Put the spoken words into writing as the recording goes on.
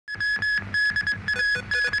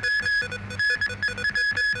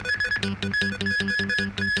Good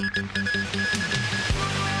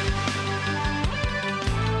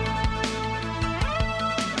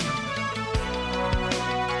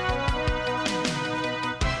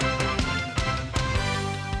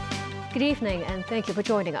evening and thank you for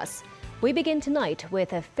joining us. We begin tonight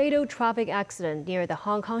with a fatal traffic accident near the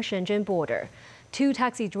Hong Kong-Shenzhen border. 2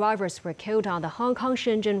 taxi drivers were killed on the Hong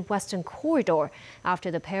Kong-Shenzhen Western Corridor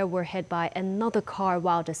after the pair were hit by another car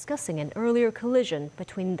while discussing an earlier collision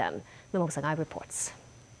between them. Memo Sangai reports.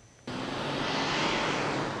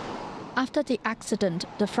 After the accident,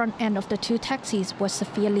 the front end of the 2 taxis was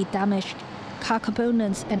severely damaged. Car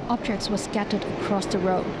components and objects were scattered across the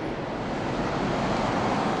road.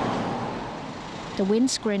 The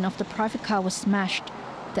windscreen of the private car was smashed.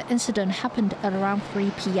 The incident happened at around 3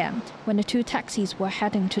 p.m. when the 2 taxis were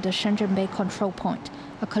heading to the Shenzhen Bay control point.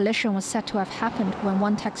 A collision was said to have happened when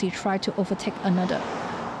one taxi tried to overtake another.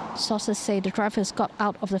 Sources say the drivers got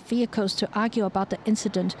out of the vehicles to argue about the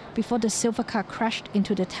incident before the silver car crashed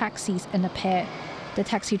into the taxis and the pair. The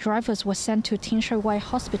taxi drivers were sent to Tin Shui Wai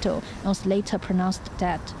Hospital and was later pronounced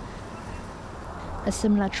dead. A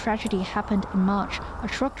similar tragedy happened in March. A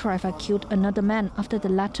truck driver killed another man after the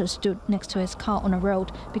latter stood next to his car on a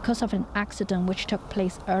road because of an accident which took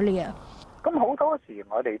place earlier.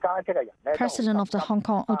 President of the Hong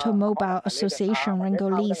Kong Automobile Association, Ringo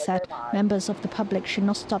Lee, said members of the public should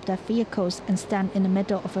not stop their vehicles and stand in the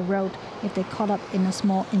middle of a road if they caught up in a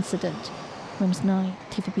small incident. Rooms 9,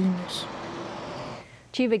 TVB News.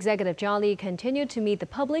 Chief Executive John Lee continued to meet the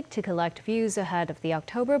public to collect views ahead of the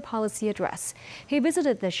October policy address. He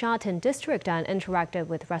visited the Sha Tin district and interacted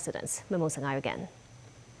with residents. Memo Sangai again.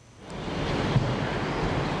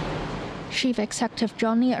 Chief Executive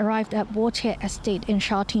John Lee arrived at Wautier Estate in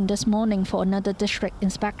Sha Tin this morning for another district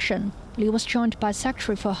inspection. Lee was joined by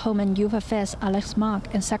Secretary for Home and Youth Affairs Alex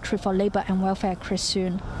Mark and Secretary for Labour and Welfare Chris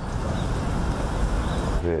Soon.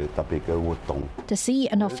 The CE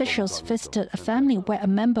and officials visited a family where a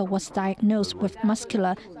member was diagnosed with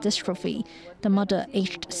muscular dystrophy. The mother,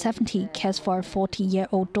 aged 70, cares for a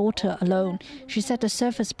 40-year-old daughter alone. She said the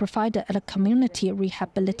service provided at a community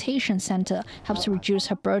rehabilitation centre helps reduce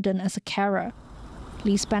her burden as a carer.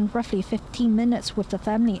 Lee spent roughly 15 minutes with the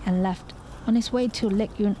family and left. On his way to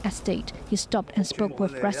Lek Yuen Estate, he stopped and spoke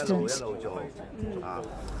with residents.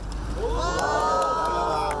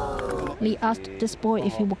 Lee asked this boy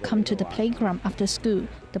if he would come to the playground after school.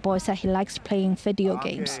 The boy said he likes playing video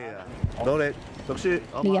games.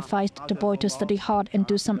 Lee advised the boy to study hard and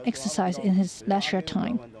do some exercise in his leisure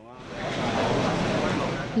time.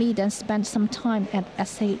 Lee then spent some time at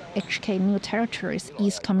SAHK New Territories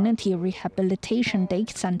East Community Rehabilitation Day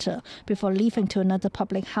Centre before leaving to another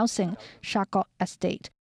public housing, Sha Kok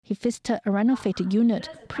Estate. He visited a renovated unit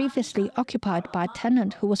previously occupied by a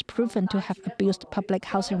tenant who was proven to have abused public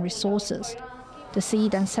housing resources. The CE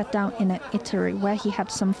then sat down in an eatery where he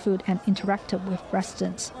had some food and interacted with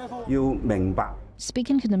residents.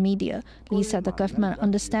 Speaking to the media, Lee said the government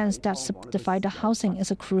understands that subdivided housing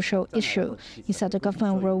is a crucial issue. He said the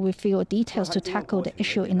government will reveal details to tackle the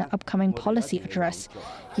issue in the upcoming policy address.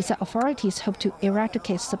 He said authorities hope to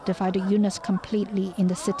eradicate subdivided units completely in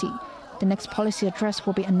the city. The next policy address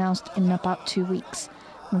will be announced in about 2 weeks.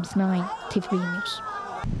 Rooms 9, TVB News.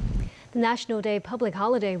 The National Day public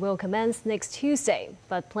holiday will commence next Tuesday,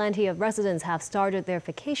 but plenty of residents have started their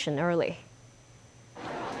vacation early.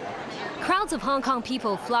 Crowds of Hong Kong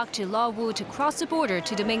people flocked to Law Wu to cross the border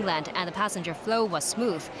to the mainland, and the passenger flow was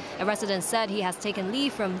smooth. A resident said he has taken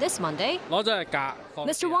leave from this Monday.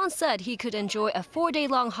 Mr. Wong said he could enjoy a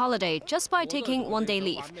 4-day-long holiday just by taking 1 day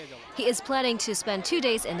leave. He is planning to spend 2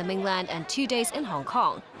 days in the mainland and 2 days in Hong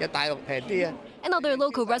Kong. Another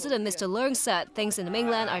local resident, Mr. Leung, said things in the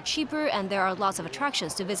mainland are cheaper and there are lots of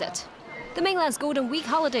attractions to visit. The mainland's Golden Week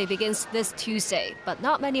holiday begins this Tuesday, but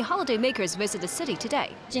not many holidaymakers visit the city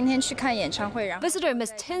today. Visitor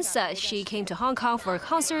Ms. Tin said she came to Hong Kong for a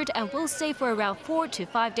concert and will stay for around 4 to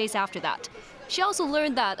 5 days after that. She also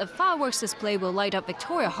learned that a fireworks display will light up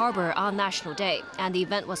Victoria Harbour on National Day, and the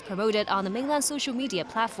event was promoted on the mainland social media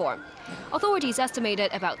platform. Authorities estimated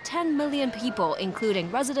about 10 million people, including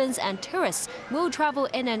residents and tourists, will travel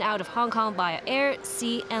in and out of Hong Kong via air,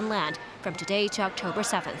 sea and land from today to October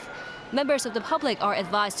 7th. Members of the public are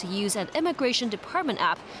advised to use an Immigration Department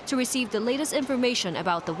app to receive the latest information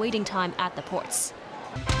about the waiting time at the ports.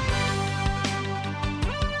 A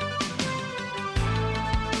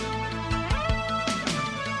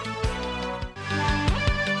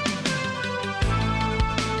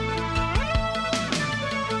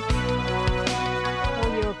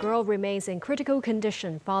 4-year-old girl remains in critical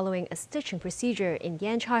condition following a stitching procedure in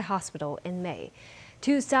Yan Chai Hospital in May.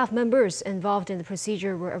 2 staff members involved in the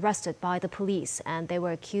procedure were arrested by the police and they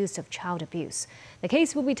were accused of child abuse. The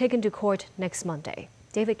case will be taken to court next Monday.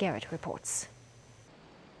 David Garrett reports.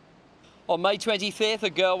 On May 25th, a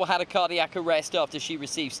girl had a cardiac arrest after she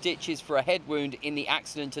received stitches for a head wound in the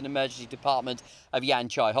Accident and Emergency Department of Yan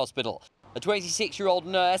Chai Hospital. A 26-year-old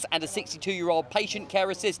nurse and a 62-year-old patient care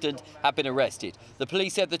assistant have been arrested. The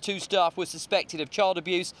police said the 2 staff were suspected of child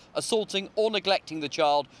abuse, assaulting or neglecting the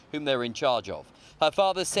child whom they're in charge of. Her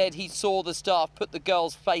father said he saw the staff put the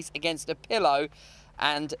girl's face against a pillow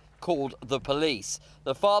and called the police.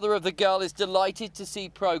 The father of the girl is delighted to see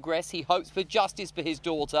progress. He hopes for justice for his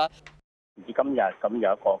daughter.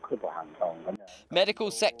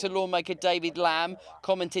 Medical sector lawmaker David Lam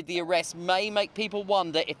commented the arrest may make people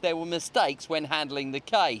wonder if there were mistakes when handling the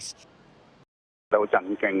case.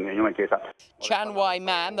 Chan Wai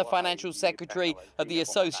Man, the financial secretary of the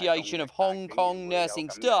Association of Hong Kong Nursing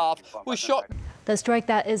Staff, was shocked. The strike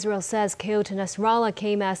that Israel says killed Nasrallah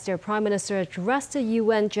came as their prime minister addressed the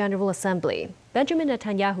UN General Assembly. Benjamin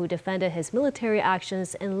Netanyahu defended his military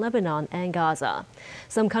actions in Lebanon and Gaza.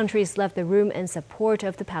 Some countries left the room in support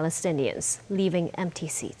of the Palestinians, leaving empty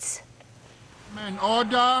seats. In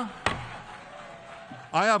order.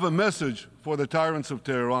 I have a message for the tyrants of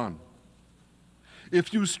Tehran.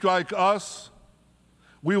 If you strike us,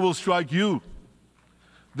 we will strike you.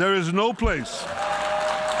 There is no place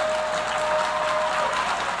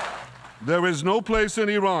in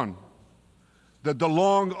Iran that the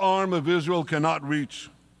long arm of Israel cannot reach,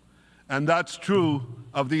 and that's true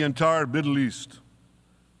of the entire Middle East.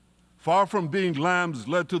 Far from being lambs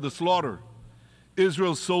led to the slaughter,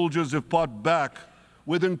 Israel's soldiers have fought back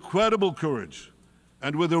with incredible courage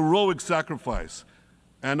and with heroic sacrifice.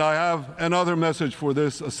 And I have another message for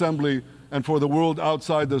this assembly and for the world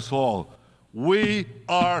outside this hall. We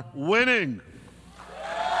are winning.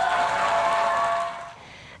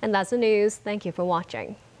 And that's the news. Thank you for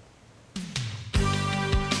watching.